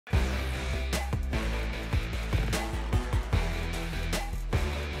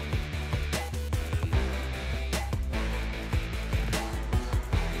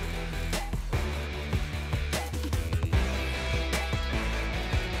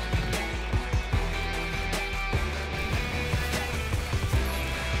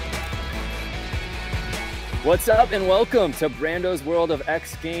What's up and welcome to Brando's World of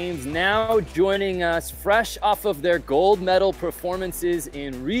X Games. Now joining us fresh off of their gold medal performances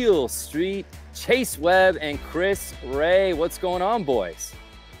in Real Street, Chase Webb and Chris Ray. What's going on, boys?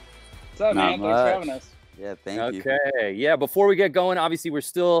 What's up, man? Thanks for having us. Yeah, thank you. Okay, yeah, before we get going, obviously we're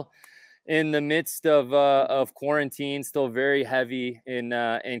still in the midst of quarantine, still very heavy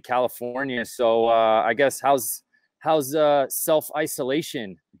in California. So I guess how's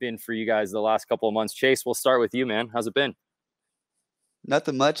self-isolation been for you guys the last couple of months? Chase, we'll start with you, man. How's it been?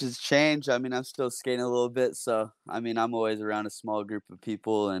 Nothing much has changed. I mean, I'm still skating a little bit, so I mean, I'm always around a small group of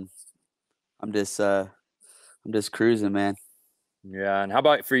people, and I'm just cruising, man. Yeah, and how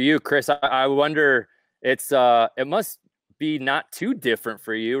about for you, Chris? I wonder, it must be not too different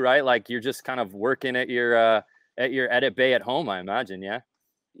for you, right? Like you're just kind of working at your edit bay at home, I imagine, yeah?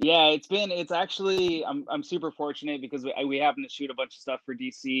 Yeah, it's actually I'm super fortunate because we happen to shoot a bunch of stuff for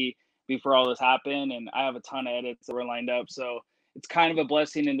DC before all this happened, and I have a ton of edits that were lined up. So it's kind of a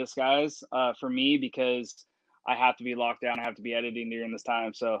blessing in disguise for me because I have to be locked down. I have to be editing during this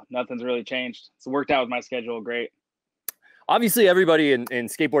time. So nothing's really changed. It's worked out with my schedule great. Obviously, everybody in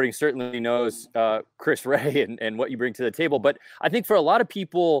skateboarding certainly knows Chris Ray and what you bring to the table. But I think for a lot of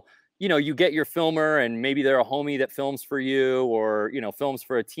people, you know, you get your filmer and maybe they're a homie that films for you or, you know, films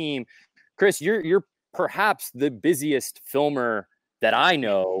for a team. Chris, you're perhaps the busiest filmer that I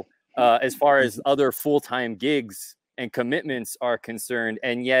know as far as other full-time gigs and commitments are concerned.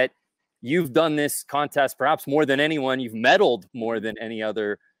 And yet you've done this contest perhaps more than anyone. You've medaled more than any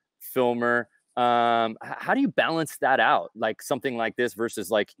other filmer. How do you balance that out? Like something like this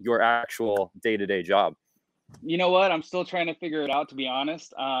versus like your actual day-to-day job? You know what? I'm still trying to figure it out, to be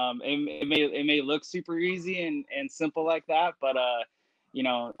honest. It may look super easy and simple like that, but you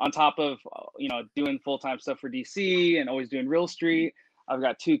know, on top of doing full-time stuff for DC and always doing Real Street, I've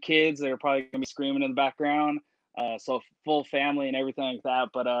got 2 kids that are probably gonna be screaming in the background. So full family and everything like that.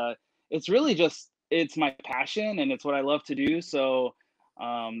 But it's really just it's my passion and it's what I love to do. So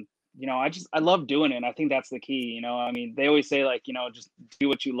you know, I love doing it. And I think that's the key. You know, I mean, they always say like, you know, just do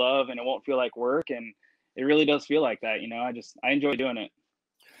what you love and it won't feel like work. And it really does feel like that. You know, I enjoy doing it.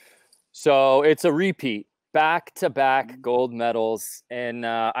 So it's a repeat, back-to-back gold medals. And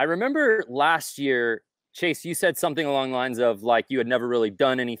I remember last year, Chase, you said something along the lines of like you had never really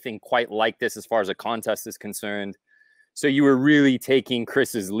done anything quite like this as far as a contest is concerned. So you were really taking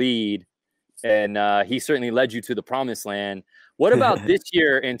Chris's lead, and he certainly led you to the promised land. What about this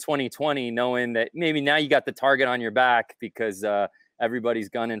year in 2020, knowing that maybe now you got the target on your back because everybody's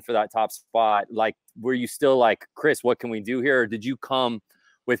gunning for that top spot? Like, were you still like, Chris, what can we do here? Or did you come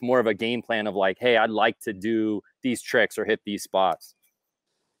with more of a game plan of like, hey, I'd like to do these tricks or hit these spots?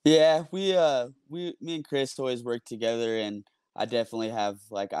 Yeah, me and Chris always work together, and I definitely have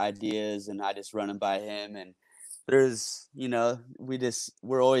like ideas, and I just run them by him. And there's, you know,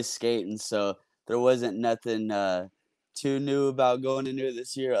 we're always skating, so there wasn't nothing too new about going into it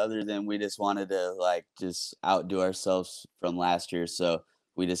this year, other than we just wanted to like just outdo ourselves from last year. So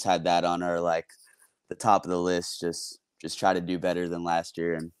we just had that on our like the top of the list, just try to do better than last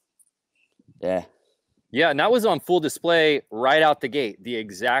year. And yeah, and that was on full display right out the gate. The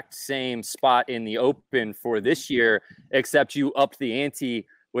exact same spot in the open for this year, except you upped the ante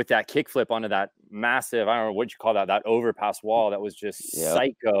with that kickflip onto that massive, I don't know what you call that overpass wall that was just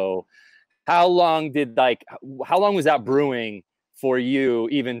psycho. How long was that brewing for you,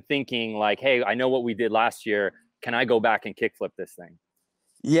 even thinking like, hey, I know what we did last year. Can I go back and kickflip this thing?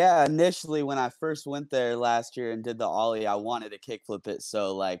 Yeah, initially when I first went there last year and did the ollie, I wanted to kickflip it.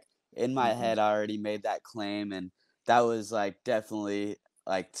 So like in my head, I already made that claim, and that was like definitely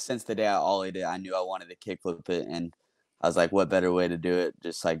like since the day I ollied it, I knew I wanted to kickflip it, and I was like, what better way to do it?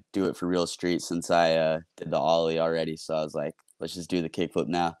 Just like do it for Real Street since I did the ollie already. So I was like, let's just do the kickflip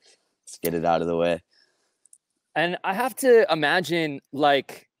now. Let's get it out of the way. And I have to imagine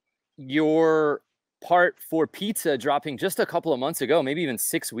like your part for pizza dropping just a couple of months ago, maybe even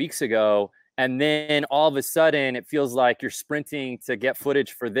 6 weeks ago. And then all of a sudden it feels like you're sprinting to get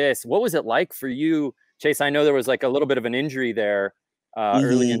footage for this. What was it like for you, Chase? I know there was like a little bit of an injury there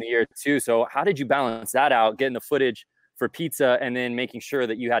early in the year too. So how did you balance that out, getting the footage for pizza and then making sure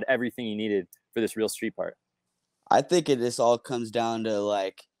that you had everything you needed for this Real Street part? I think it just all comes down to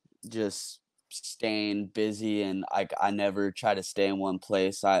like just staying busy, and I never try to stay in one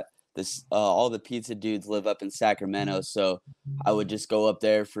place. All the pizza dudes live up in Sacramento, so I would just go up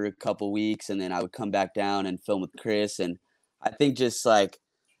there for a couple weeks, and then I would come back down and film with Chris. And I think just like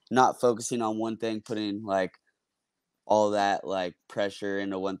not focusing on one thing, putting like all that like pressure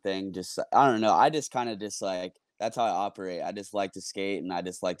into one thing, just I don't know. I just kind of just like that's how I operate. I just like to skate and I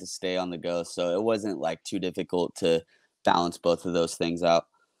just like to stay on the go. So it wasn't like too difficult to balance both of those things out.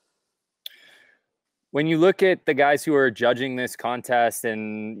 When you look at the guys who are judging this contest,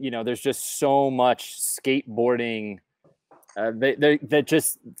 and there's just so much skateboarding that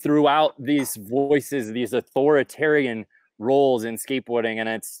just throughout these voices, these authoritarian roles in skateboarding, and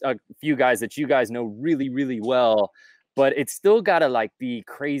it's a few guys that you guys know really, really well, but it's still gotta like be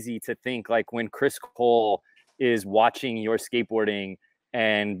crazy to think like when Chris Cole is watching your skateboarding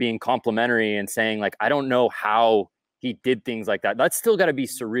and being complimentary and saying like, I don't know how he did things like that. That's still got to be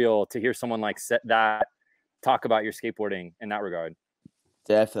surreal to hear someone like that talk about your skateboarding in that regard.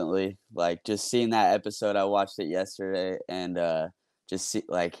 Definitely. Like just seeing that episode, I watched it yesterday, and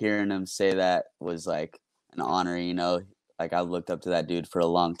like hearing him say that was like an honor, like I looked up to that dude for a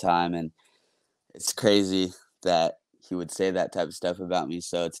long time, and it's crazy that he would say that type of stuff about me.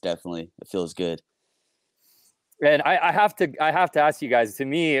 So it feels good. And I have to ask you guys, to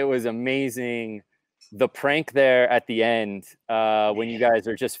me, it was amazing. The prank there at the end, when you guys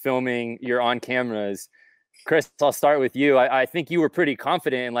are just filming, you're on cameras. Chris, I'll start with you. I think you were pretty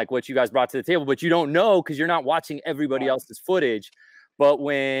confident in like what you guys brought to the table, but you don't know because you're not watching everybody else's footage. But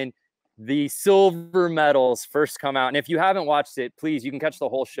when the silver medals first come out, and if you haven't watched it, please, you can catch the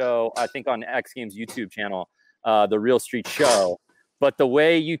whole show, I think, on XGames YouTube channel, the Real Street Show. But the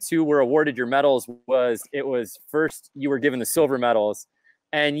way you two were awarded your medals was first you were given the silver medals,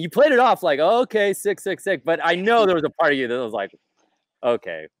 and you played it off like, oh, okay, sick. But I know there was a part of you that was like,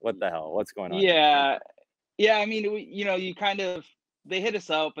 okay, what the hell? What's going on? Yeah. Yeah. I mean, they hit us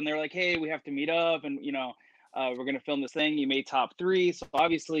up and they're like, hey, we have to meet up, and, we're going to film this thing. You made top 3. So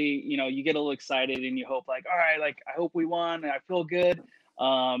obviously, you get a little excited and you hope like, all right, like, I hope we won and I feel good.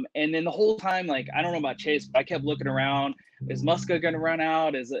 And then the whole time, like, I don't know about Chase, but I kept looking around. Is Muska going to run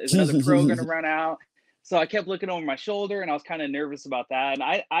out? Is another pro going to run out? So I kept looking over my shoulder, and I was kind of nervous about that.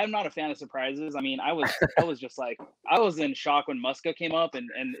 And I'm not a fan of surprises. I mean, I was just like, I was in shock when Muska came up and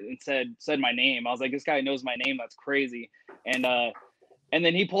said my name. I was like, this guy knows my name. That's crazy. And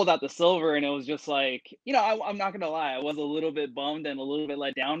then he pulled out the silver, and it was just like, I'm not going to lie. I was a little bit bummed and a little bit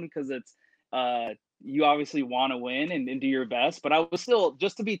let down because it's, you obviously want to win and do your best, but I was still,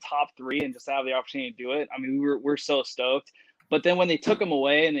 just to be top 3 and just have the opportunity to do it. I mean, we're so stoked. But then when they took him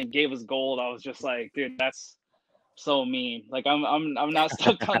away and then gave us gold, I was just like, dude, that's so mean. Like I'm not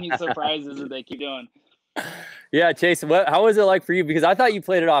stoked on these surprises that they keep doing. Yeah, Chase, how was it like for you? Because I thought you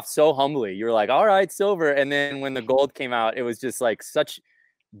played it off so humbly. You were like, all right, silver. And then when the gold came out, it was just like such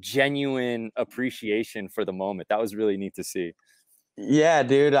genuine appreciation for the moment. That was really neat to see. Yeah,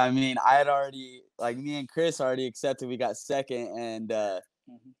 dude. I mean, I had already, like, me and Chris already accepted we got second, and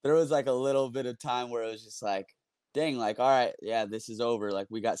there was like a little bit of time where it was just like, dang, like, all right, yeah, this is over. Like,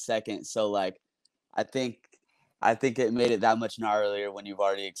 we got second. So like, I think it made it that much gnarlier when you've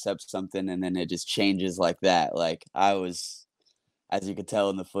already accepted something and then it just changes like that. Like, I was, as you could tell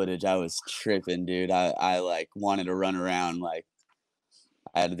in the footage, I was tripping, dude. I like wanted to run around. Like,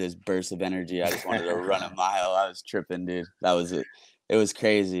 I had this burst of energy. I just wanted to run a mile. I was tripping, dude. That was it. It was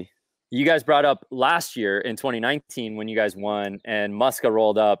crazy. You guys brought up last year in 2019 when you guys won and Muska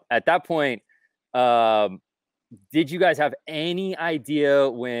rolled up. At that point, did you guys have any idea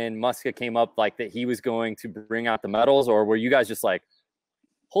when Muska came up like that he was going to bring out the medals, or were you guys just like,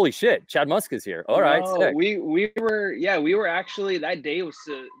 holy shit, Chad Muska's here? All right, sick. we were actually, that day was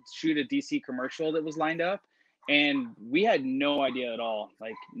to shoot a DC commercial that was lined up, and we had no idea at all,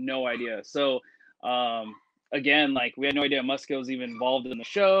 like no idea. So again, like we had no idea Muska was even involved in the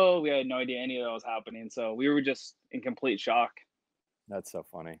show. We had no idea any of that was happening. So we were just in complete shock. That's so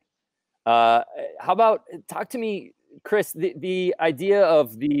funny. How about, talk to me, Chris, the idea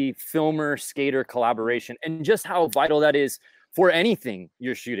of the filmer skater collaboration and just how vital that is for anything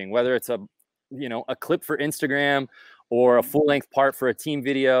you're shooting, whether it's a clip for Instagram or a full length part for a team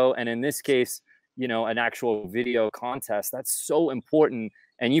video. And in this case, an actual video contest. That's so important.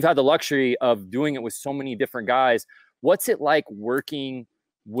 And you've had the luxury of doing it with so many different guys. What's it like working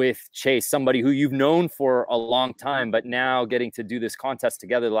with Chase, somebody who you've known for a long time, but now getting to do this contest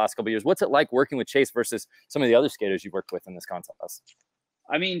together the last couple of years? What's it like working with Chase versus some of the other skaters you've worked with in this contest?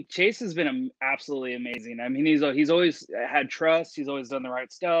 I mean, Chase has been absolutely amazing. I mean, he's always had trust. He's always done the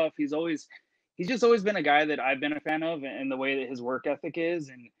right stuff. He's just always been a guy that I've been a fan of, and the way that his work ethic is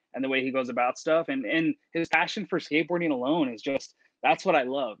and the way he goes about stuff, and his passion for skateboarding alone is just, that's what I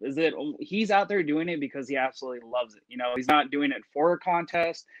love, is that he's out there doing it because he absolutely loves it. He's not doing it for a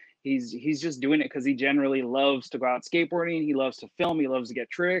contest. He's just doing it because he generally loves to go out skateboarding. He loves to film. He loves to get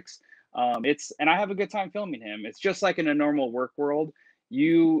tricks. And I have a good time filming him. It's just like in a normal work world.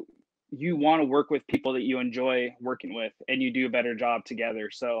 You you want to work with people that you enjoy working with, and you do a better job together.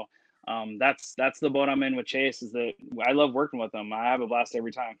 So that's the boat I'm in with Chase, is that I love working with him. I have a blast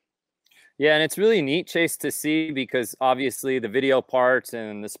every time. Yeah, and it's really neat, Chase, to see, because obviously the video parts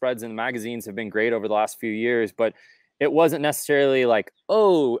and the spreads in the magazines have been great over the last few years, but it wasn't necessarily like,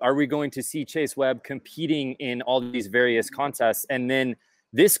 oh, are we going to see Chase Webb competing in all these various contests? And then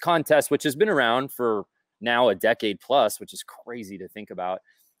this contest, which has been around for now a decade plus, which is crazy to think about.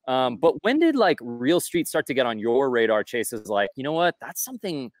 But when did like real street start to get on your radar, Chase? Is like, you know what, that's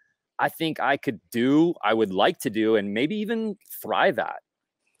something I think I could do, I would like to do, and maybe even thrive at.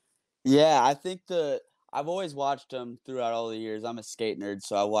 Yeah, I think I've always watched them throughout all the years. I'm a skate nerd,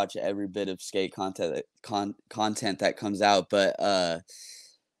 so I watch every bit of skate content that comes out. But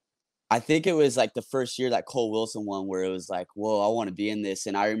I think it was like the first year that Cole Wilson won, where it was like, whoa, I want to be in this.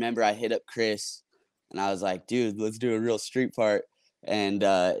 And I remember I hit up Chris, and I was like, dude, let's do a real street part. And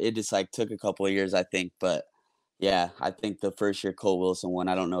it just like took a couple of years, I think. But yeah, I think the first year Cole Wilson won,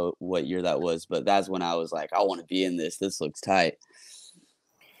 I don't know what year that was, but that's when I was like, I want to be in this. This looks tight.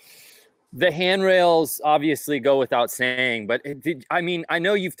 The handrails obviously go without saying, but I mean, I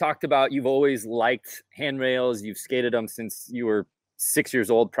know you've talked about, you've always liked handrails. You've skated them since you were 6 years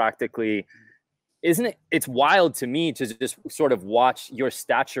old, practically. Isn't it? It's wild to me to just sort of watch your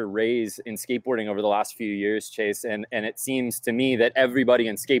stature raise in skateboarding over the last few years, Chase. And it seems to me that everybody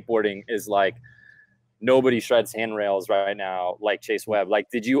in skateboarding is like, nobody shreds handrails right now like Chase Webb. Like,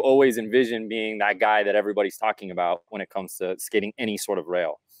 did you always envision being that guy that everybody's talking about when it comes to skating any sort of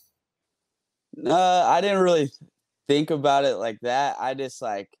rail? I didn't really think about it like that. I just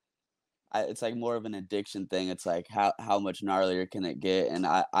like, it's like more of an addiction thing. It's like how much gnarlier can it get? And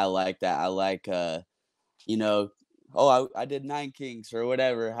I like that. I like you know, oh, I did 9 Kings or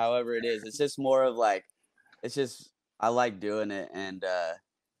whatever, however it is. It's just more of like, it's just, I like doing it. And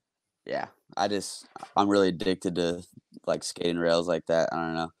yeah, I'm really addicted to like skating rails like that. I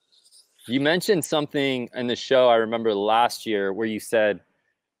don't know. You mentioned something in the show, I remember last year, where you said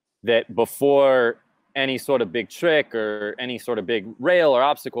that before any sort of big trick or any sort of big rail or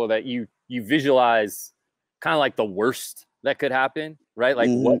obstacle, that you visualize kind of like the worst that could happen, right? Like,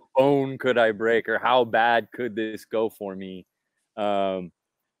 what bone could I break, or how bad could this go for me? How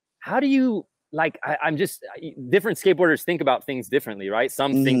do you, like, I'm just, different skateboarders think about things differently, right?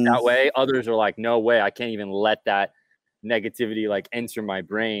 Some think that way. Others are like, no way, I can't even let that negativity like enter my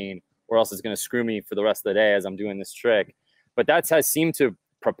brain, or else it's going to screw me for the rest of the day as I'm doing this trick. But that has seemed to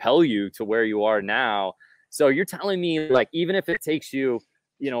propel you to where you are now. So you're telling me, like, even if it takes you,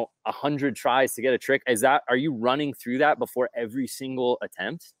 100 tries to get a trick, are you running through that before every single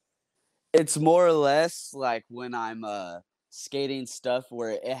attempt? It's more or less like when I'm skating stuff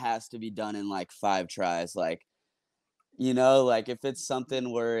where it has to be done in like 5 tries. Like, like if it's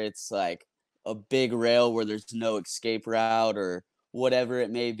something where it's like a big rail where there's no escape route or whatever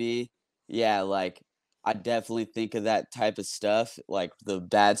it may be, yeah, like I definitely think of that type of stuff, like the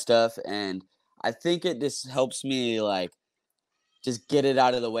bad stuff. And I think it just helps me like just get it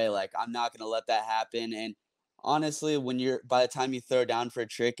out of the way. Like, I'm not going to let that happen. And honestly, by the time you throw down for a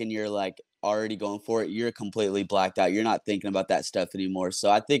trick and you're like already going for it, you're completely blacked out. You're not thinking about that stuff anymore.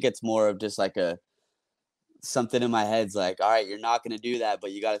 So I think it's more of just like something in my head's like, all right, you're not going to do that,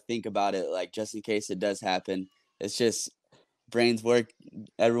 but you got to think about it, like, just in case it does happen. It's just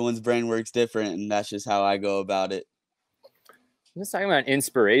everyone's brain works different, and that's just how I go about it. I'm just talking about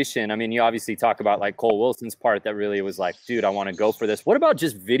inspiration. I mean, you obviously talk about like Cole Wilson's part that really was like, dude, I want to go for this. What about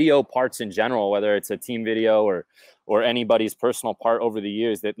just video parts in general, whether it's a team video or anybody's personal part over the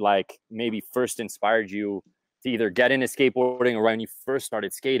years that like maybe first inspired you to either get into skateboarding, or when you first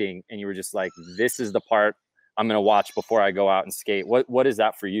started skating and you were just like, this is the part I'm going to watch before I go out and skate? What is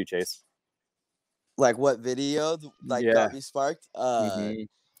that for you, Chase? Like, what video got me sparked?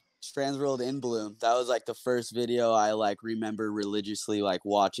 Transworld in Bloom. That was like the first video I like remember religiously like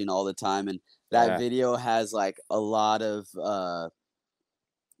watching all the time, and that video has like a lot of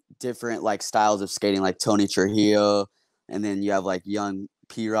different like styles of skating, like Tony Trujillo, and then you have like young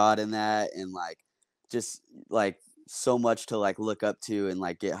P-Rod in that, and like just like so much to like look up to and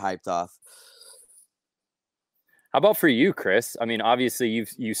like get hyped off. How about for you, Chris? I mean, obviously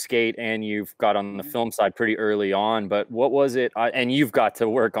you skate and you've got on the film side pretty early on, but what was it? And you've got to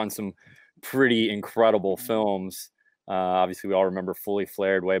work on some pretty incredible films. Obviously, we all remember Fully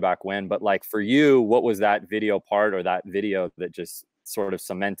Flared way back when, but like for you, what was that video part or that video that just sort of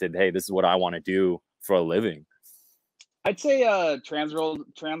cemented, hey, this is what I want to do for a living? I'd say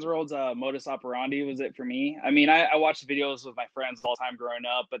Transworld's modus operandi was it for me. I mean, I watched videos with my friends all the time growing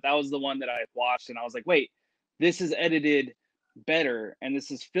up, but that was the one that I watched and I was like, wait, this is edited better and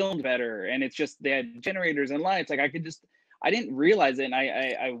this is filmed better, and it's just they had generators and lights. Like I didn't realize it, and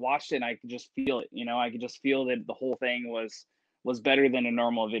I watched it and I could just feel it. You know, I could just feel that the whole thing was better than a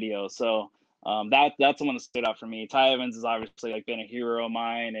normal video. So that's the one that stood out for me. Ty Evans has obviously like been a hero of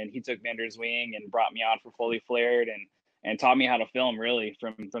mine, and he took me under his wing and brought me on for Fully Flared and taught me how to film really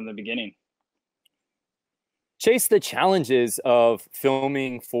from the beginning. Chase, the challenges of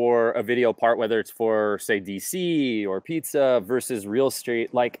filming for a video part, whether it's for say DC or pizza versus real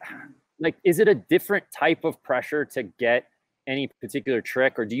street, like is it a different type of pressure to get any particular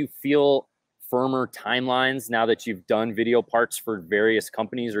trick, or do you feel firmer timelines now that you've done video parts for various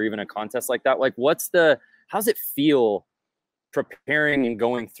companies or even a contest like that? Like how's it feel preparing and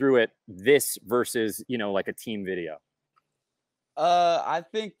going through it this versus, you know, like a team video? I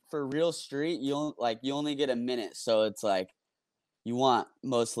think for real street, you only get a minute, so it's like you want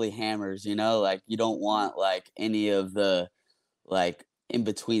mostly hammers, you know, like you don't want like any of the like in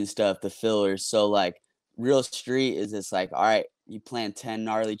between stuff, the fillers. So like real street is just like, all right, you plan 10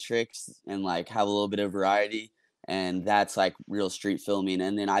 gnarly tricks and like have a little bit of variety, and that's like real street filming.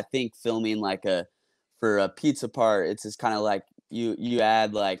 And then I think filming like for a pizza part, it's just kind of like you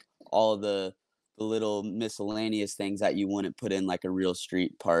add like all the little miscellaneous things that you wouldn't put in like a real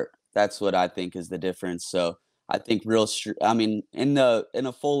street part. That's what I think is the difference. So I think real street, I mean, in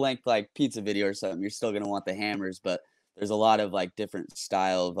a full length like pizza video or something, you're still gonna want the hammers, but there's a lot of like different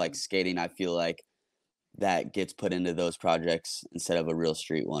style of like skating, I feel like, that gets put into those projects instead of a real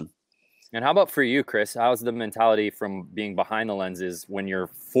street one. And how about for you, Chris? How's the mentality from being behind the lenses when you're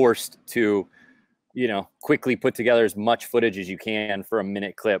forced to, you know, quickly put together as much footage as you can for a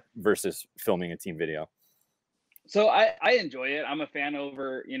minute clip versus filming a team video? So I enjoy it. I'm a fan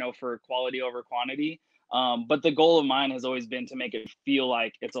over, you know, for quality over quantity. But the goal of mine has always been to make it feel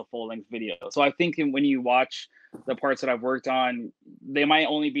like it's a full length video. So I think when you watch the parts that I've worked on, they might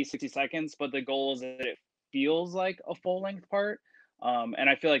only be 60 seconds, but the goal is that it feels like a full length part. And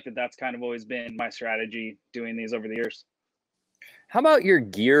I feel like that's kind of always been my strategy doing these over the years. How about your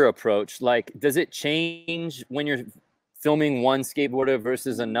gear approach? Like, does it change when you're filming one skateboarder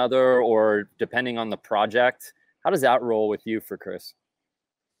versus another, or depending on the project? How does that roll with you for Chris?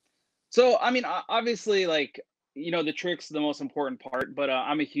 So, I mean, obviously, like, you know, the trick's the most important part, but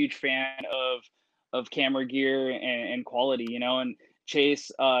I'm a huge fan of camera gear and quality, you know, and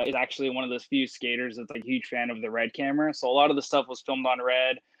Chase is actually one of those few skaters that's like a huge fan of the red camera. So a lot of the stuff was filmed on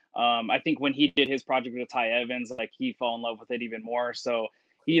red. I think when he did his project with Ty Evans, like he fell in love with it even more. So,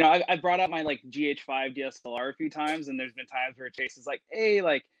 you know, I brought out my like GH5 DSLR a few times, and there's been times where Chase is like, hey,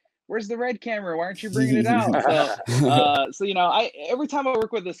 like, where's the red camera? Why aren't you bringing it out? So you know, every time I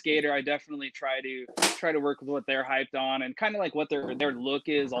work with a skater, I definitely try to work with what they're hyped on and kind of like what their look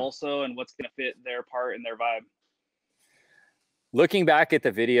is also, and what's going to fit their part and their vibe. Looking back at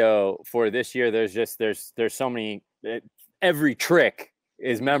the video for this year, there's so many, every trick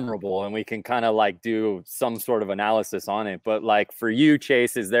is memorable, and we can kind of like do some sort of analysis on it. But like for you,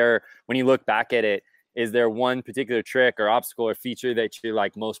 Chase, is there, when you look back at it, is there one particular trick or obstacle or feature that you're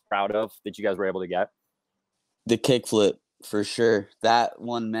like most proud of that you guys were able to get? The kickflip, for sure. That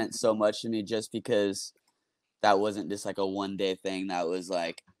one meant so much to me, just because that wasn't just like a one-day thing. That was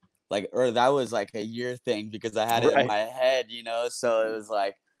like that was like a year thing, because I had it in my head, you know? So it was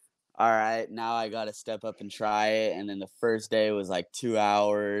like, all right, now I got to step up and try it. And then the first day was like 2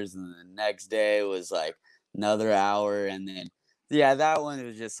 hours, and the next day was like another hour. And then, yeah, that one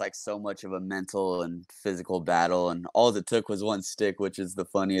was just like so much of a mental and physical battle. And all it took was one stick, which is the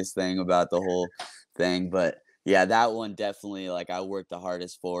funniest thing about the whole thing. But yeah, that one definitely, like, I worked the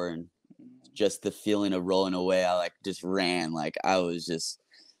hardest for, and just the feeling of rolling away, I like just ran. Like I was just,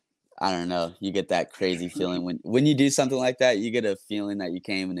 I don't know. You get that crazy feeling when you do something like that. You get a feeling that you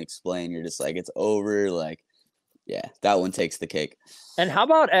can't even explain. You're just like, it's over. Like, yeah, that one takes the cake. And how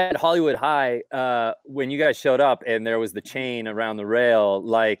about at Hollywood High, when you guys showed up and there was the chain around the rail?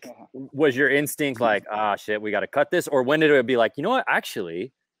 Like, was your instinct like, ah, shit, we got to cut this? Or when did it be like, you know what,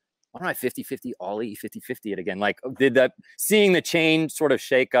 actually, why don't I 50-50 ollie, 50-50 it again? Like, did that, seeing the chain sort of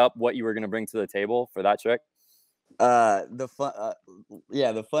shake up what you were going to bring to the table for that trick? The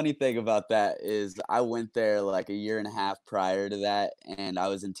funny thing about that is I went there like a year and a half prior to that, and I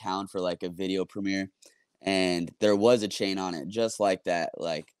was in town for like a video premiere, and there was a chain on it just like that,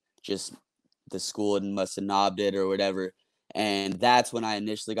 like just the school must have knobbed it or whatever. And that's when I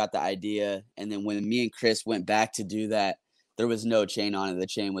initially got the idea. And then when me and Chris went back to do that, there was no chain on it. The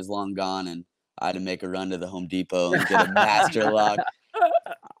chain was long gone, and I had to make a run to the Home Depot and get a master lock.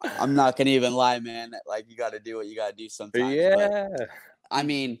 I'm not gonna even lie, man. Like, you got to do what you got to do sometimes. Yeah. I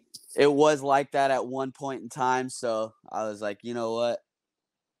mean, it was like that at one point in time. So I was like, you know what?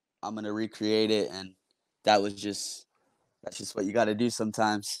 I'm going to recreate it. And that's just what you got to do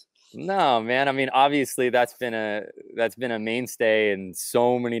sometimes. No, man. I mean, obviously that's been a mainstay in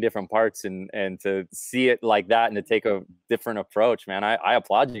so many different parts, and to see it like that and to take a different approach, man, I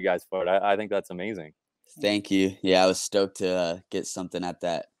applaud you guys for it. I think that's amazing. Thank you. Yeah, I was stoked to get something at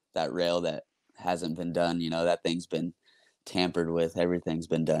that rail that hasn't been done. You know, that thing's been tampered with. Everything's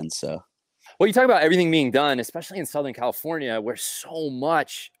been done. So, well, you talk about everything being done, especially in Southern California, where so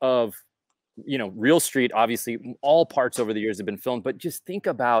much of real street, obviously all parts over the years have been filmed, but just think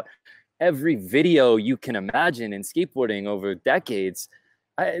about every video you can imagine in skateboarding over decades.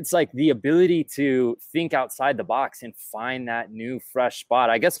 It's like the ability to think outside the box and find that new fresh spot.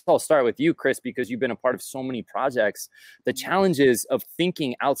 I guess I'll start with you, Chris, because you've been a part of so many projects. The challenges of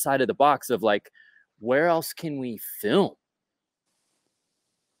thinking outside of the box of like, where else can we film?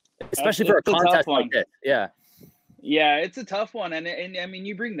 Especially for a contest like this. Yeah. Yeah, it's a tough one. And I mean,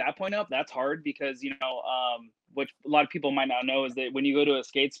 you bring that point up, that's hard because, which a lot of people might not know is that when you go to a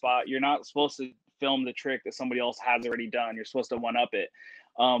skate spot, you're not supposed to film the trick that somebody else has already done. You're supposed to one up it.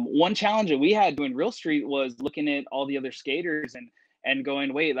 One challenge that we had doing real street was looking at all the other skaters and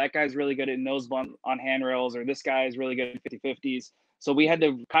going, wait, that guy's really good at nose blunt on handrails, or this guy is really good at 50-50s. So we had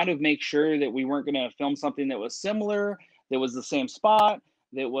to kind of make sure that we weren't going to film something that was similar, that was the same spot,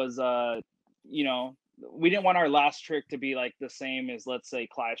 that was, we didn't want our last trick to be like the same as, let's say,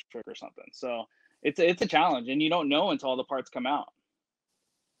 Clive's trick or something. So it's a challenge, and you don't know until all the parts come out.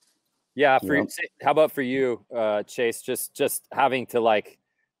 Yeah. How about for you, Chase? Just having to like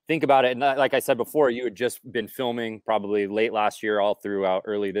think about it. And like I said before, you had just been filming probably late last year, all throughout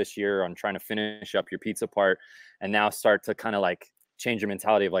early this year on trying to finish up your pizza part, and now start to kind of like change your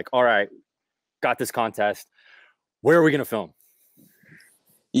mentality of like, all right, got this contest. Where are we going to film?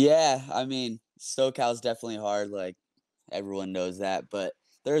 Yeah. I mean, SoCal's definitely hard. Like everyone knows that, but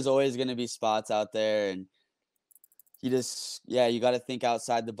there's always going to be spots out there, and you got to think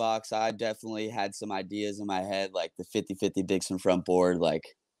outside the box. I definitely had some ideas in my head, like the 50-50 Dixon front board. Like,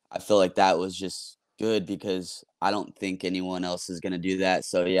 I feel like that was just good because I don't think anyone else is going to do that.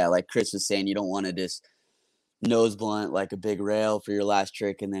 So yeah, like Chris was saying, you don't want to just nose blunt like a big rail for your last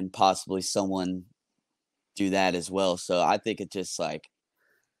trick and then possibly someone do that as well. So I think it just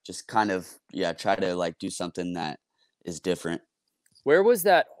kind of, try to like do something that is different. Where was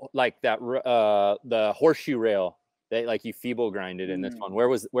that, like that, the horseshoe rail that like you feeble grinded in this one? Where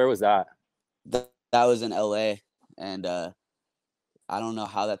was that? That was in LA, and I don't know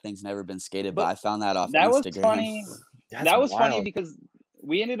how that thing's never been skated, but I found that off Instagram. Was funny. That was funny because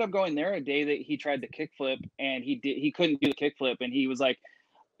we ended up going there a day that he tried the kickflip, and he couldn't do the kickflip, and he was like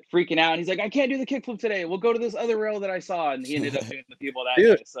freaking out, and he's like, I can't do the kickflip today. We'll go to this other rail that I saw, and he ended up doing the people that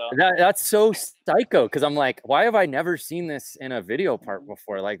day. So that's so psycho, because I'm like, why have I never seen this in a video part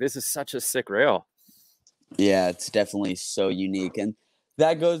before? Like, this is such a sick rail. Yeah, it's definitely so unique, and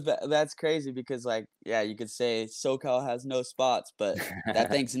that's crazy because, like, yeah, you could say SoCal has no spots, but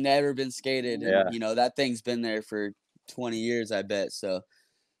that thing's never been skated, and that thing's been there for 20 years, I bet. So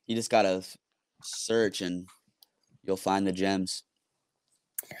you just gotta search, and you'll find the gems.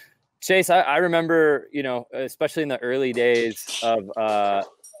 Chase, I remember, especially in the early days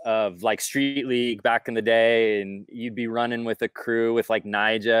of like Street League back in the day, and you'd be running with a crew with like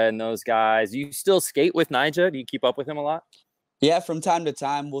Nija and those guys. You still skate with Nija? Do you keep up with him a lot? Yeah, from time to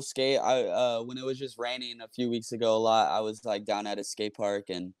time we'll skate. When it was just raining a few weeks ago a lot, I was like down at a skate park,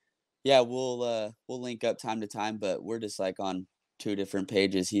 and yeah, we'll link up time to time, but we're just like on two different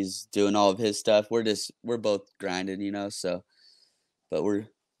pages. He's doing all of his stuff. We're both grinding, so, but we're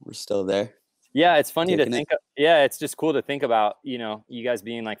still there. Yeah, it's funny to think. Yeah, it's just cool to think about, you guys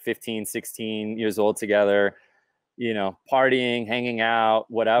being like 15, 16 years old together, partying, hanging out,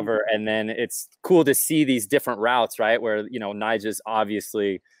 whatever. And then it's cool to see these different routes, right? Where, Nija's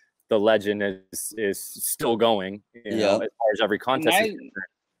obviously the legend is still going, as far as every contest.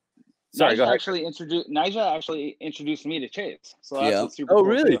 Sorry, go ahead. Nija actually introduced me to Chase. So that's super cool. Oh,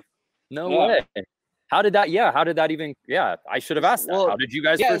 really? Too. No way. How did that even, I should have asked that. How did you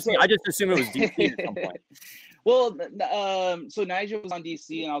guys first meet? I just assumed it was DC at some point. Well, so Nigel was on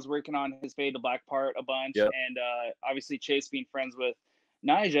DC, and I was working on his Fade to Black part a bunch. Yep. And obviously Chase being friends with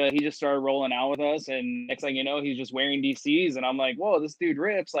Nija, he just started rolling out with us. And next thing you know, he's just wearing DCs. And I'm like, whoa, this dude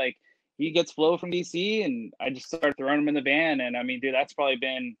rips. Like, he gets flow from DC. And I just started throwing him in the van. And I mean, dude, that's probably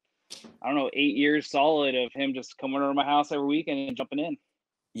been, 8 years solid of him just coming over to my house every weekend and jumping in.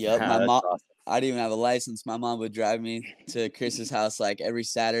 Yep, my mom. Awesome. I didn't even have a license. My mom would drive me to Chris's house like every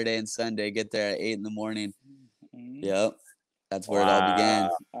Saturday and Sunday. Get there at 8 in the morning. Yep. That's where it all began.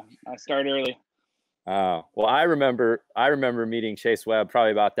 I started early. Oh, well, I remember meeting Chase Webb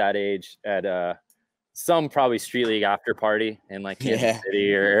probably about that age at some probably street league after party in like Kansas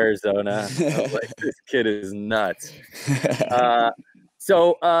City or Arizona. I was like, this kid is nuts.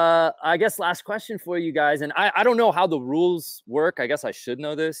 So I guess last question for you guys, and I don't know how the rules work. I guess I should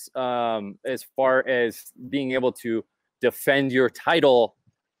know this, as far as being able to defend your title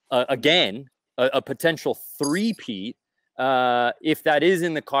again, a potential three-peat. If that is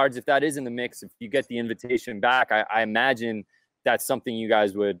in the cards, if that is in the mix, if you get the invitation back, I imagine that's something you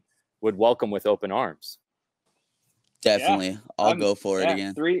guys would welcome with open arms. Definitely. Yeah, I'll go for it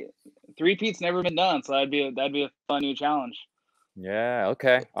again. Three-peat's never been done, so that'd be a fun new challenge. Yeah.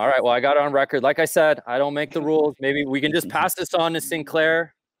 Okay. All right. Well, I got it on record. Like I said, I don't make the rules. Maybe we can just pass this on to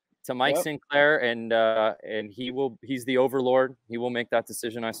Sinclair, to Mike Sinclair, and he's the overlord. He will make that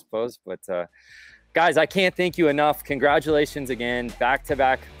decision, I suppose. But guys, I can't thank you enough. Congratulations again.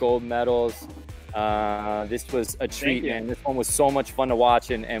 Back-to-back gold medals. This was a treat, man. This one was so much fun to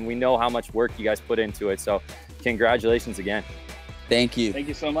watch, and we know how much work you guys put into it. So congratulations again. Thank you. Thank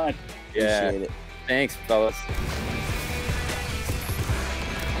you so much. Yeah. Appreciate it. Thanks, fellas.